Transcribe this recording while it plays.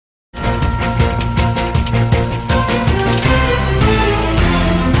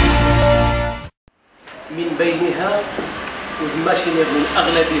من بينها وزماشينير من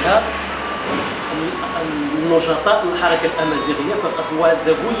أغلبها النشطاء الحركة الأمازيغية فقط،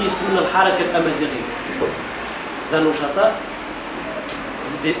 وهذا هو اللي يسمى الحركة الأمازيغية. ذا نشطاء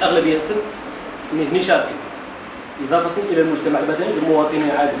الأغلبية من شاركين، إضافة إلى المجتمع المدني المواطنين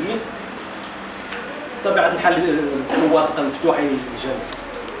العاديين، بطبيعة الحال الموافقة مفتوحة للجميع.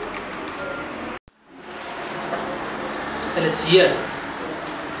 مسألة سيادة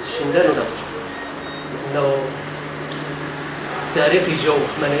الشندان ولا لأنه التاريخ يجاو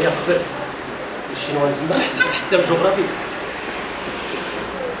خمانية قبل الشينوان زمان حتى الجغرافي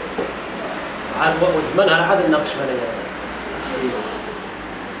عاد وزمان عاد نناقش خمانية السي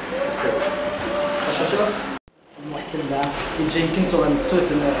المحتل اللي جاي يمكن توز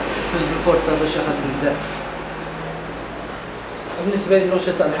الفرصة باش خاص نبدا. بالنسبة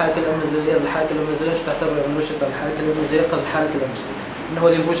للنشطاء الحركة الأمازيغية، الحركة الأمازيغية تعتبر نشطاء الحركة الأمازيغية قبل الحركة الأمازيغية، إنه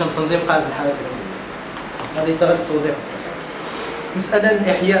هذه بوش تنظيم قاعدة الحركة الأمازيغية. هذه طريقة توضيح الصراحة.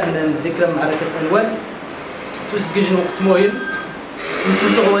 مسألة إحياء الذكرى معركة أنوال توز كيجن وقت مهم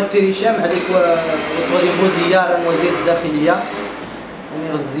يمكن هو التريشام عليك وطالبوا زيارة من وزير الداخلية،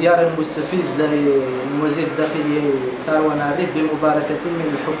 يعني الزيارة المستفزة من وزير الداخلية ثروان عريف بمباركة من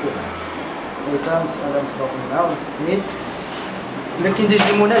الحكومة. هذه مسألة متفق معها ونستند. لكن ديج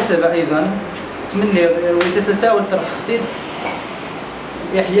المناسبة أيضا تمني وتتساوى طرح خطيب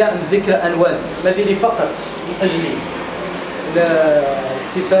إحياء ذكرى أنوال، ماذا فقط من أجل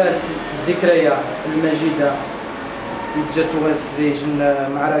الاحتفال الذكرية المجيدة اللي جات في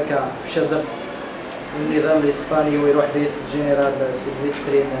معركة شادت النظام الإسباني ويروح رئيس الجنرال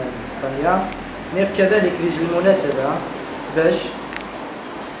سيلفسترين إسبانيا. كذلك ديج المناسبة باش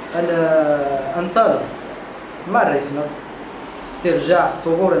أنطلب معرفنا استرجاع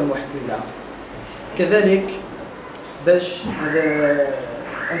الثغور المحتلة، كذلك باش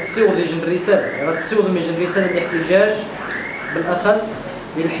نسيوض الرسالة غتسيوض رسالة الاحتجاج بالأخص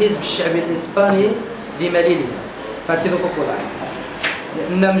بالحزب الشعبي الإسباني بماليليا بارتيدو بوبولار،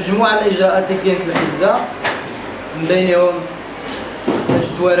 لأن مجموعة الإجراءات اللي كانت الحزبة من بينهم باش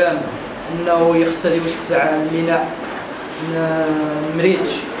توارم أنه يخصها يوسع الميناء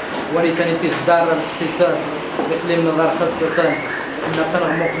مريتش وريتاني تضار الاقتصاد بإقليم نظر، خاصة أن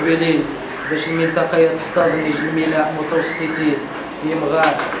كنغمو قبيلين باش المنطقة تحتضن الميناء متوسطي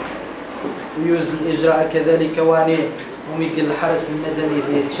يمغار ويوز الإجراء كذلك واني وميقل الحرس المدني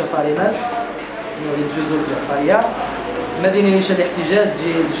في شفاريناس يعني الجزر الجعفرية. مدينة نشا الاحتجاج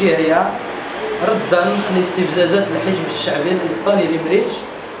الجهوية ردا لاستفزازات الحزب الشعبي الإسباني لمريتش،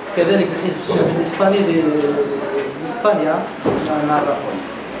 كذلك الحزب الشعبي الإسباني لإسبانيا نعرفه.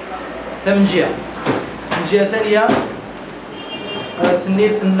 من جهة ثانية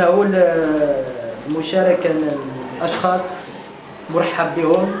ثنيت أنه المشاركة الأشخاص مرحب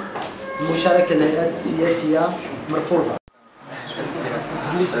بهم، المشاركة الهيئات السياسية مرفوضة.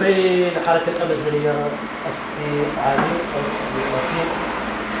 بالنسبة للحركة الأمازيغية السي علي أو السي وسيم،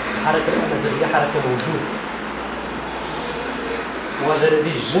 الحركة الأمازيغية حركة موجودة وهذا الذي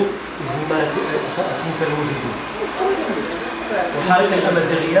الجن يزمى في الوجود. والحركة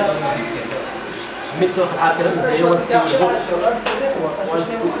الأمازيغية مثل الحركة الأمازيغية والسي الشيخ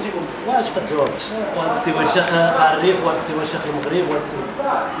الريف والسي الشيخ المغرب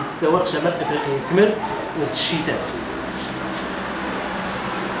والسواق شمال أفريقيا يكمل والشتات.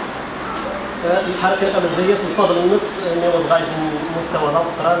 الحركة الأمازيغية تفضل النص اللي وضع المستوى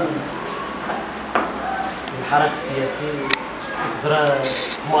الأخرى الحراك السياسي يقدر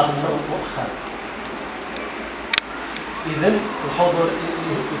مواطننا مؤخرا. إذن الحضور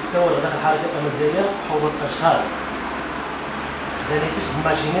يستوى داخل الحركة الأمازيغية حضور أشخاص ذلك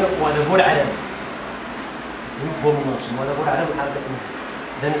زماشيني وهذا هو العلم هو منظم وهذا هو العلم الحركة الأمازيغية.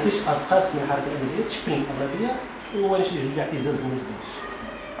 ذلك أشخاص من الحركة الأمازيغية تشكل الأغلبية ونشيل الاعتزاز بالنسبة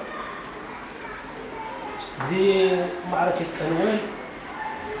دي معركة أنوال.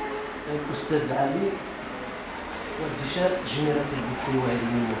 الأستاذ علي والدشاء جنرال سيلفستري وهذه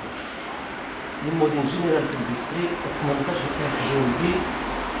المدن جنرال سيلفستري 18,000 جندي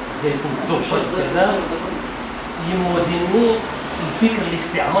زي صندوق كذا يموديني الفكر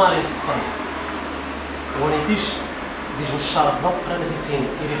الاستعماري الاسباني ونتيش ديج الشرط بقرا نتيسين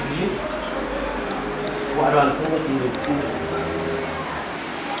إريفيين وعلى سنة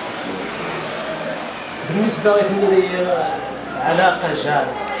بالنسبة لعلاقة جاد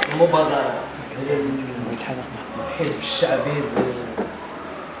المبادرة الحزب الشعبي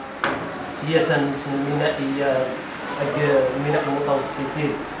السياسة المينائية الميناء المتوسطي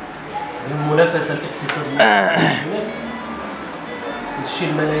المنافسة الاقتصادية الشيء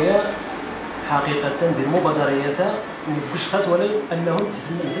المنايا حقيقة بالمبادرية من كل شخص ولا أنهم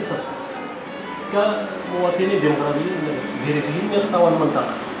تتم زي صفقات كمواطنين ديمقراطيين فيريفيين يلقاو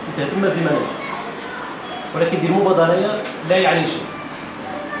المنطقه تهتم زمانيا، ولكن دير مبادريه لا يعني شيء.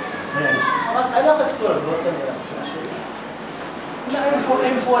 لا يعني شيء. خلاص علاقه التراب الوطني لا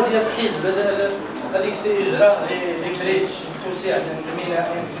une fois ديال الحزب هذيك سيجرى لي بريس توسيع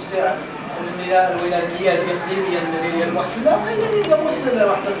توسيع الميناء الولائيات الاقليميه المدنيه المحتله يوصل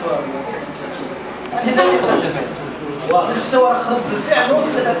واحد التراب. هذا اللي يقدر يفعل مستوى رد الفعل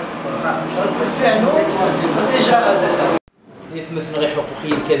والاجراء هذا يثمث غير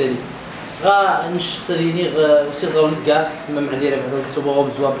حقوقيا كذلك نشتريني وسيط غنلقى كما معديره بعدا كتبوا غو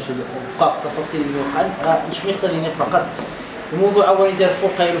بزوا باش فاق التفاصيل اللي وقعت مش ميختاريني فقط الموضوع عواني دار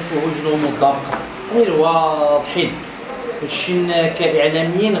فوق يلفوه وجنوه مطابقه غير واضحين باش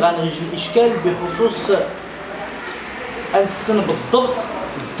كاعلاميين غنغيج الاشكال بخصوص السن بالضبط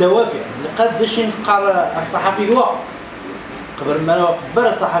الدوافع لقداش ينقر الصحفي هو قبل ما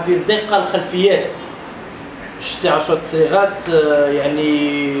نخبر الصحفي بدا يلقى الخلفيات السي عاشور تسيغاس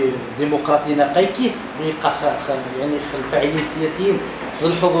يعني ديمقراطي نقيكيس يلقى يعني الفاعلين السياسيين في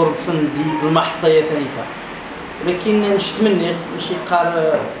الحضور بسن المحطيه ثانيه، ولكن نشتمني ماشي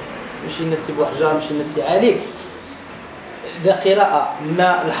قار ماشي نسي بوحجار ماشي نسي عليك ذا قراءه من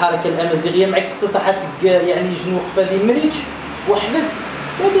الحركه الامازيغيه مع اقتطعت يعني جنو وقفه ديال مريج وحبس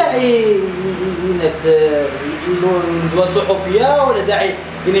لا داعي ندوة صحفيه ولا داعي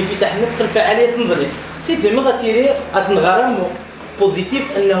انفتاح الناس في الفعاليات النظريه سيدي ما غتيري غتنغرم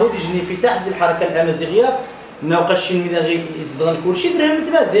بوزيتيف انه تجي انفتاح ديال الحركه الامازيغيه ناقش من غير يزدغن كلشي درهم من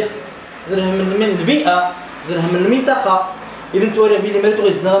تمازيغت درهم من البيئه درهم من المنطقه اذا توري بلي ما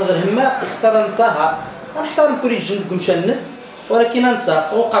تغيزدغن غير هما اختار نساها نحترم كل جندكم شنس ولكن انسى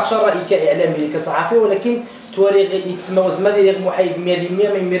توقع شر رايي كاعلامي كصحفي ولكن تواري يتسمى وزما ديال محايد 100%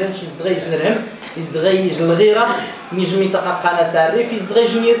 ما يميرنش يزدغي جنرهم يزدغي الغيره نيج منطقه قناه ساريف يزدغي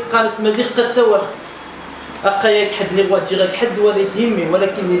جنيت قناه تمازيغ قساور اقاياك حد اللي بغات تجي حد ولا تهمني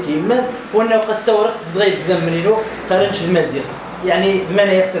ولكن اللي تهمن هو انه قساور تزدغي الذم منينو قناه المازيغ يعني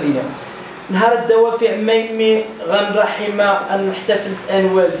بمعنى يقتضينا نهار الدوافع مي غنرحم ان نحتفل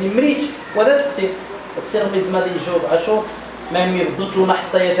انوال ديمريج وهذا تقصير السير ميزما ديال جوب عاشور ما يبدلت له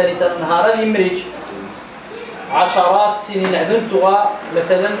حتى ثالثه نهار ديمريج عشرات السنين عدمتها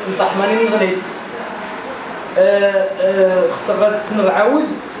مثلا نطحماني نغنيت خصها غادي نعاود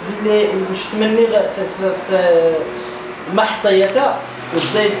اللي باش تمني في محطيتها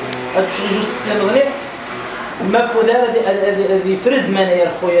وزيت هادشي جوج سنين نغني ما فودار هذه فرز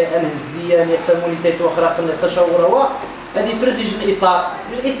منايا خويا انهزيه يعني يفهموني تايت اخرى قلنا التشاور هو هذه فرز يجي الاطار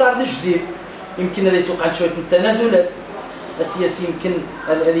الجديد يمكن هذا يسوق عن شويه التنازلات السياسي يمكن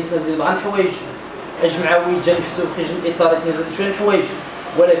هذه تنزل بعض الحوايج اجمعوا جا محسوب خرج الاطار تنزل شويه الحوايج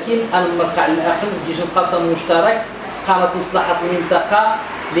ولكن انا نرقع للاخر كيجي القاسم مشترك قناة مصلحه المنطقه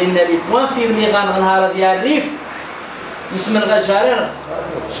لان لي بوان فيه اللي غنهار ديال الريف نتمنى جارير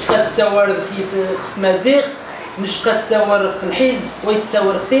شقات السوار خيس مازيغ نشقى السوار في الحزب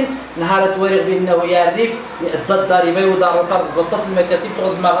ويتساور ختين نهار تواريخ بانه يا الريف يأدى الضريبه ودار القرض بطاس المكاسب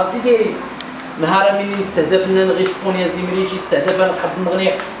تغز مغاسي ديالي نهار مني استهدفنا نغي شطونيا زيمريجي استهدفنا نحب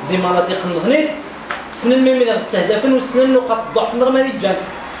نغني زي مناطق نغنيت السنه الميمي استهدفنا والسنه نقاط الضعف نغمى رجال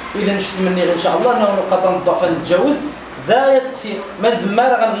اذا نشد مني ان شاء الله انه نقاط الضعف نتجاوز ذا يتقسيم ما تزما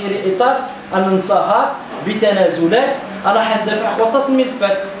راه غنغير الاطار انا نصاها بتنازلات انا حندافع خطاس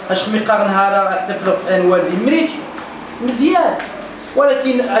الملفات اش خميقا نهار احتفلوا في انوال ديمريج مزيان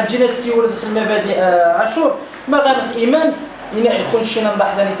ولكن عجينا تسيور داخل المبادئ عاشور ما غنغ ايمان يكون شينا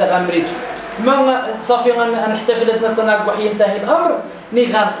ملاحظه تغامريج ما صافي غنحتفل هاد الناس وحي ينتهي الامر ني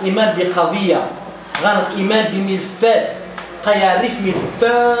غنغ ايمان بقضيه غنغ ايمان بملفات قياريف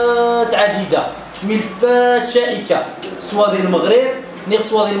ملفات عديده ملفات شائكه سواء ديال المغرب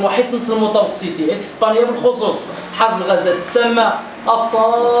سواء ديال المحيط المتوسطي اسبانيا بالخصوص حرب غزه تسمى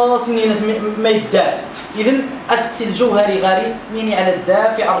الطاس ما يدار اذا السي الجوهري غاري مني على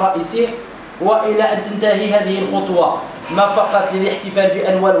الدافع الرئيسي والى ان تنتهي هذه الخطوه ما فقط للاحتفال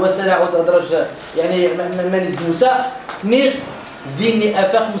بانوال وسنعود ادرج يعني مانيز موسى نير ذيني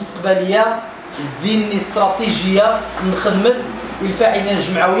افاق مستقبليه ذيني استراتيجيه نخدم الفاعلين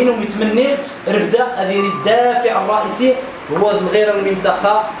الجمعويين ومتمني ربدا هذه الدافع الرئيسي هو غير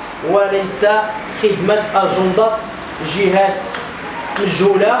المنطقه وليس خدمه اجندات جهات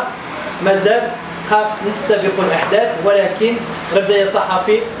مجهوله مازال خاف نستبق الاحداث ولكن ربدا يا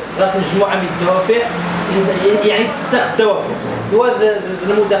صحفي راس مجموعه من الدوافع يعني تسخ الدوافع هو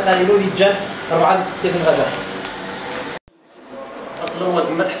المداخلين اللي جات 4 6 غدا اصلا هو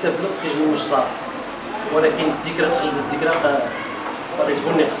زعما تحتفل في جميع الصار ولكن الذكرى تخلد الذكرى غادي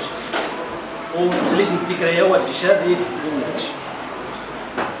تكون نقاش وتخليد الذكرى هي واحد الشاب ديال هادشي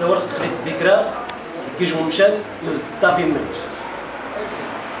الصور تخليد الذكرى كيجمو مشات طافي منك.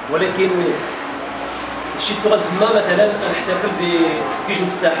 ولكن شي غتسمى مثلا نحتفل بكيجمو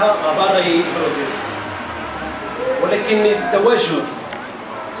الساحه غابه يبروديو، ولكن التواجد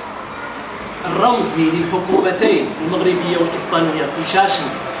الرمزي للحكومتين المغربيه والاسبانيه في شاشن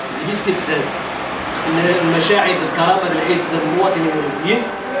الاستفزاز المشاعر الكرامه العز للمواطنين المغربيين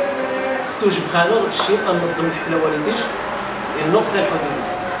استوجب خلال الشيء ان ننظم الحفله والديش النقطه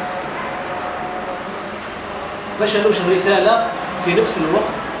الحدوديه باش نوش الرساله في نفس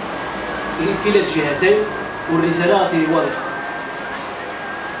الوقت كلا الجهتين، والرساله واضحه.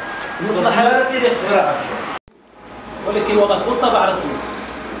 المصلحه ولكن وغتكون طابع رسمي.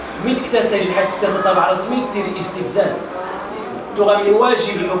 مين تكتسج حاجه تكتسب طابع رسمي دير استفزاز. من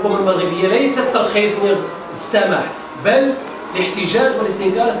واجب الحكومه المغربيه ليس الترخيص السماح، بل الاحتجاج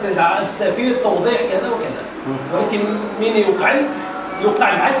والاستنكار استدعاء السفير توضيح كذا وكذا. ولكن من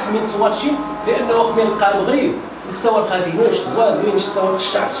يوقع العكس من سواتشي، لانه من بقى المغرب مستوى الخفي وين الشواد وين مستوى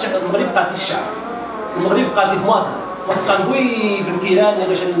الشعب المغرب بقى الشعب المغرب بقى مواطن وبقى نبوي بالكيران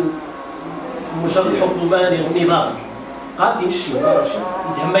باش مجرد حكومان نظام قاعد يمشي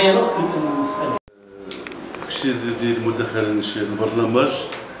يتهمينا المساله. الشيء ديال المداخله نشير البرنامج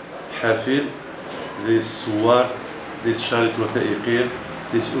حافل ليس الصور ليس شريط وثائقي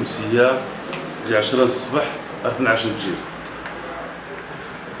ليس امسيه زي 10 الصباح 12 الفجر،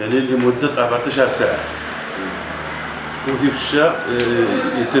 يعني لمده 14 ساعه. وفي الشاء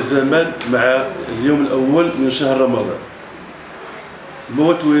يتزامن مع اليوم الاول من شهر رمضان.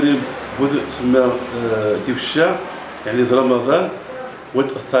 الموتورين تسمى في الشاء يعني رمضان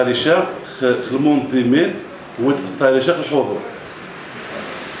وتأثر المنظمين وتأثر الحضور،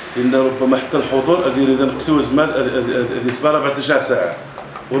 لأن ربما حتى الحضور إذا نقصوا زمان هذه صبان 14 ساعة،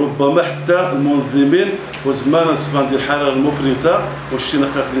 وربما حتى المنظمين وزمان صبان ديال الحرارة المفرطة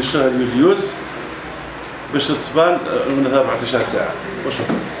والشنقاق ديال شهر يوليوس باش تصبان من 14 ساعة.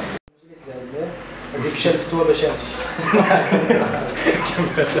 وشكرا. هذيك شرفتوها باش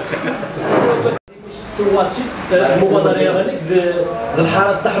سواتشي المبادره هذيك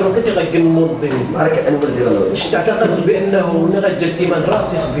بالحراره التحركات غيكون المنظمين. معركه انور ديال واش تعتقد بانه غيجي الايمان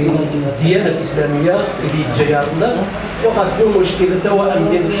راسخ بالديانه الاسلاميه اللي جايه وغتكون مشكله سواء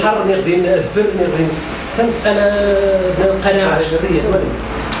ديال الحر ديال الفر ديال كمساله القناعه الشخصيه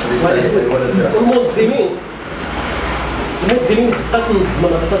المنظمين سبقات تنظم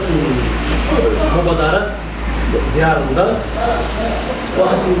المبادرات ديال رمضان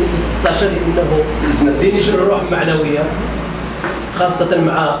وخاص يتطاشى لانه دين يجر الروح المعنويه خاصه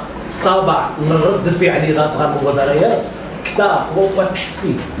مع طابع الرد الفعلي غاصغر المبادرات كتا هو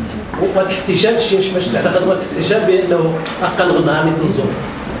تحسي هذا الشيء باش تعتقد هو تحسي بانه اقل غنى من النزول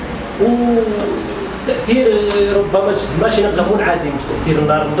وتاثير ربما ماشي نقدر منعدم تاثير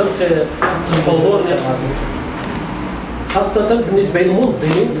النار في الحضور ديال العاصمه خاصة بالنسبة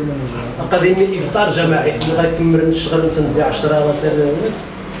للمنظمين قادرين إفطار جماعي غيكمل الشغل مثلا 10 مثلا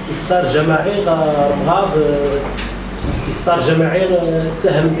إفطار جماعي غاب إفطار جماعي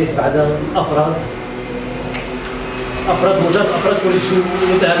تساهم به بعض الأفراد مجرد أفراد كل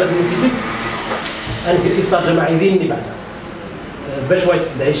مساهمة بنسبة أنك الإفطار جماعي ذهني بعدها باش وايت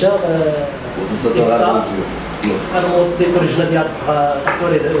العشاء إفطار هذا موظف الرجل ديال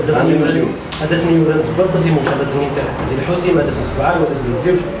هذا سني ولا سبب تسمو هذا سني تاع زي الحسين هذا سبعان ولا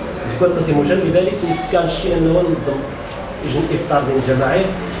زي الجوج سبب تسمو لذلك كان الشيء انه ننظم يجي الافطار ديال الجماعي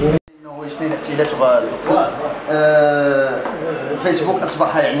انه اثنين اسئله الفيسبوك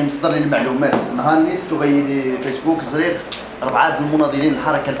اصبح يعني مصدر للمعلومات. نهار نيت تغير فيسبوك صغير 4 المناضلين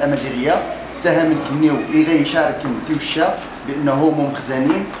الحركه الامازيغيه اتهم كنيو اللي غيشارك في الشا بانه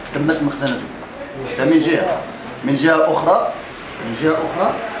مخزنين تمت مخزنته. من جهه اخرى يجي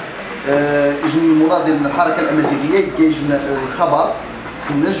المناضل من الحركه الامازيغيه يجينا الخبر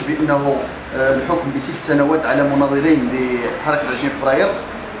سنج بانه الحكم ب6 سنوات على مناضلين لحركه 20 فبراير.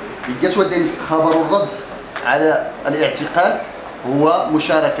 يقاس داير خبر الرد على الاعتقال هو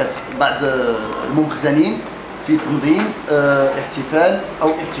مشاركه بعض المخزنين في تنظيم احتفال او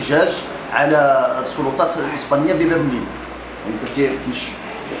احتجاج على السلطات الاسبانيه بباب مليل. انت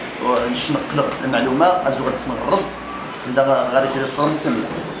نش نقلب المعلومه ازو غتسمع الرد عندها غادي تجي الصوره مكتمله.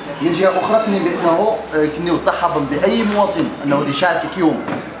 من جهه اخرى كني بانه كني تحضن باي مواطن انه يشارك يوم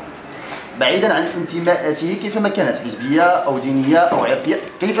بعيدا عن انتماءاته كيفما كانت حزبيه او دينيه او عرقيه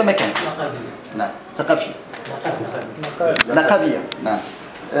كيفما كانت. نعم ثقافيه نقابيه نعم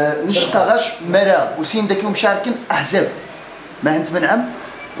نشقاغاش مرا وسين داك يوم شاركين احزاب ما هنت منعم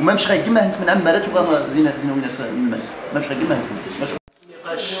وما مش غير ما هنت منعم مرات وغا زينات من ما مش غير ما هنت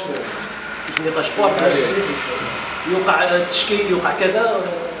نقاش واضح يوقع التشكيل يوقع كذا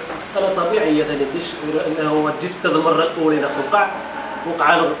مسألة طبيعية لديش أنه جيت المرة الأولى إذا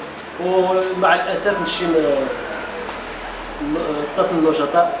وقع ومع الأسف نمشي نتصل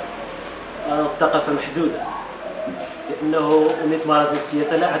النشطاء الثقافة محدودة، لأنه يتمارس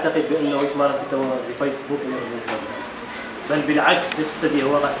السياسة لا أعتقد بأنه يتمارس في فيسبوك بل بالعكس يقصد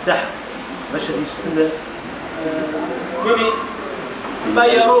هو السحب باش يسن فيني ما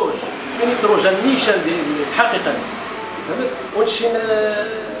يروج فيني تروج النيشان الحقيقة ونشي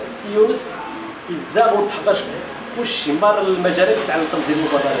السيونس يزال ونتحقش وشي مار المجالات تاع تنظيم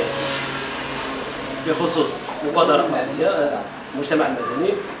المبادرات بخصوص مبادرات مدنية المجتمع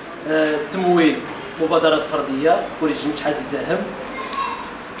المدني، تمويل مبادرات فردية كل شحال تساهم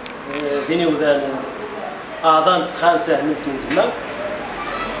بيني وبين أعضاء سخان ساهم من سنين زمان.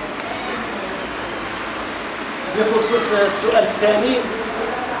 بخصوص السؤال الثاني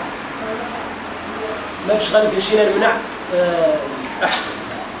ماش غنمشينا نمنع أحسن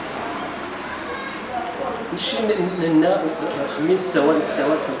نمشي من السواد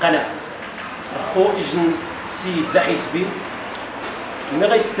القناعة خو إجن السيد ذا حزبي ما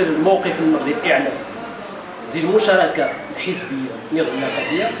غيستر الموقف النقدي الإعلام زي المشاركة الحزبية نظام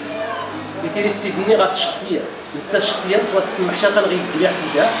القضية يتيري السيد غاس الشخصية انت الشخصية سواء تسمح شاطر غير يدير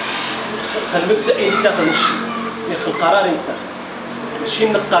اعتداء المبدأ يتاخذ ماشي القرار يتاخذ ماشي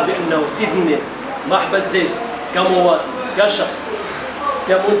نقطع بأنه سيدني مرحبا زيس كمواطن كشخص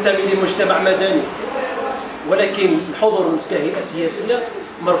كمنتمي لمجتمع مدني، ولكن الحضور كهيئة سياسية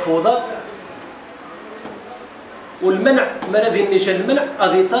مرفوضة، والمنع ما الذي نيشان المنع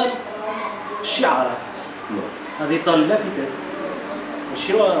هذه طال الشعارات هذه طال اللافتات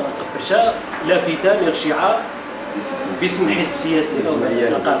ماشي تفرشا لافتة من الشعار باسم حزب سياسي او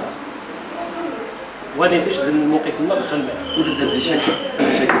نقابة وهذا تشد الموقف النقد خلنا وجد هذا الشكل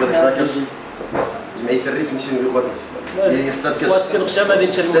هذاك كاس جمعية الريف نشي نقول واسكن غشام هذه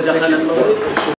نشان المداخلة